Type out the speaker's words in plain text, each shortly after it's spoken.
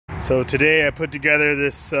So today I put together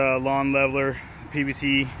this lawn leveler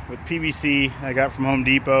PVC with PVC I got from Home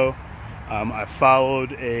Depot. I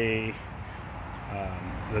followed the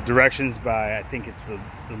directions by, I think it's the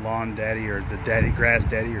Lawn Daddy or the Grass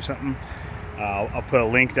Daddy or something. I'll put a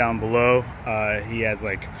link down below. He has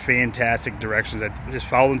like fantastic directions. I just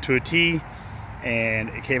followed them to a T and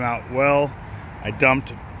it came out well. I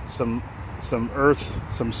dumped some earth,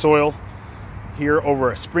 some soil here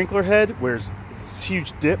over a sprinkler head where there's this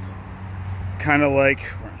huge dip, kind of like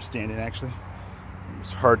where I'm standing actually. It's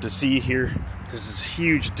hard to see here. There's this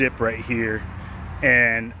huge dip right here,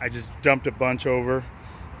 and I just dumped a bunch over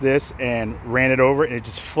this and ran it over, and it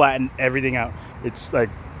just flattened everything out. It's like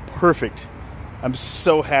perfect. I'm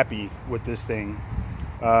so happy with this thing.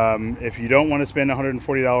 If you don't want to spend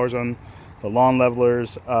 $140 on the lawn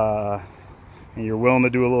levelers and you're willing to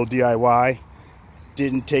do a little DIY,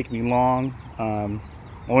 didn't take me long.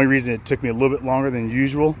 Only reason it took me a little bit longer than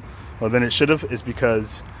usual, or than it should have, is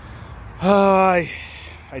because I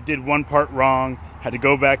did one part wrong, had to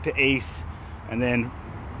go back to Ace, and then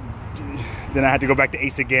I had to go back to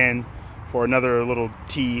Ace again for another little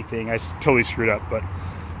T thing. I totally screwed up, but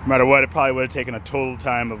no matter what, it probably would have taken a total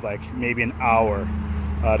time of like maybe an hour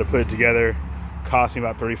to put it together. Cost me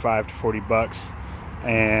about 35 to 40 bucks,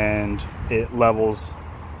 and it levels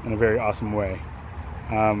in a very awesome way.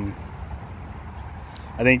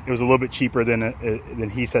 I think it was a little bit cheaper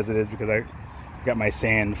than he says it is, because I got my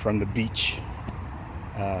sand from the beach.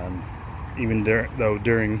 Even though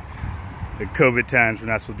during the COVID times we're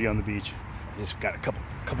not supposed to be on the beach, I just got a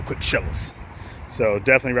couple quick shovels. So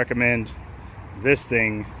definitely recommend this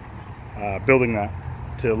thing, building that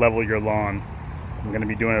to level your lawn. I'm going to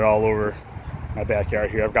be doing it all over my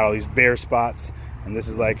backyard here. I've got all these bare spots, and this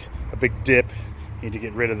is like a big dip. I need to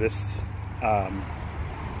get rid of this,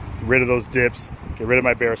 rid of those dips, get rid of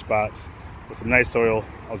my bare spots. With some nice soil,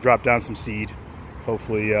 I'll drop down some seed.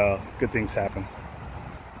 Hopefully good things happen.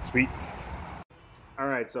 Sweet. All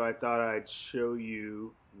right, so I thought I'd show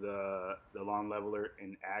you the lawn leveler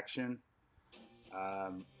in action.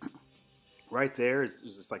 Right there is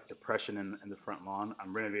this like depression in the front lawn.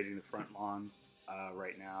 I'm renovating the front lawn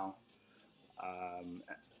right now.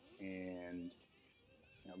 And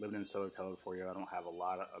you know, living in Southern California, I don't have a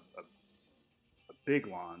lot of a big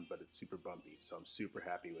lawn, but it's super bumpy, so I'm super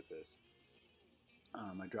happy with this.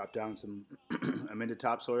 I dropped down some I'm into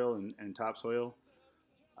topsoil and topsoil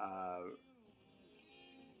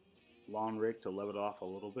lawn rake to level it off a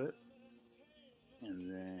little bit,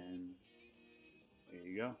 and then there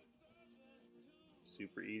you go.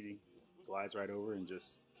 Super easy, glides right over and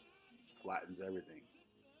just flattens everything.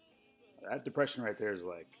 That depression right there is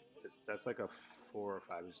like, that's like a 4 or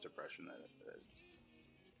 5 inch depression.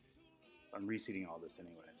 I'm reseeding all this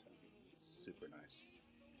anyway, so it's super nice.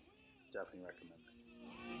 Definitely recommend that.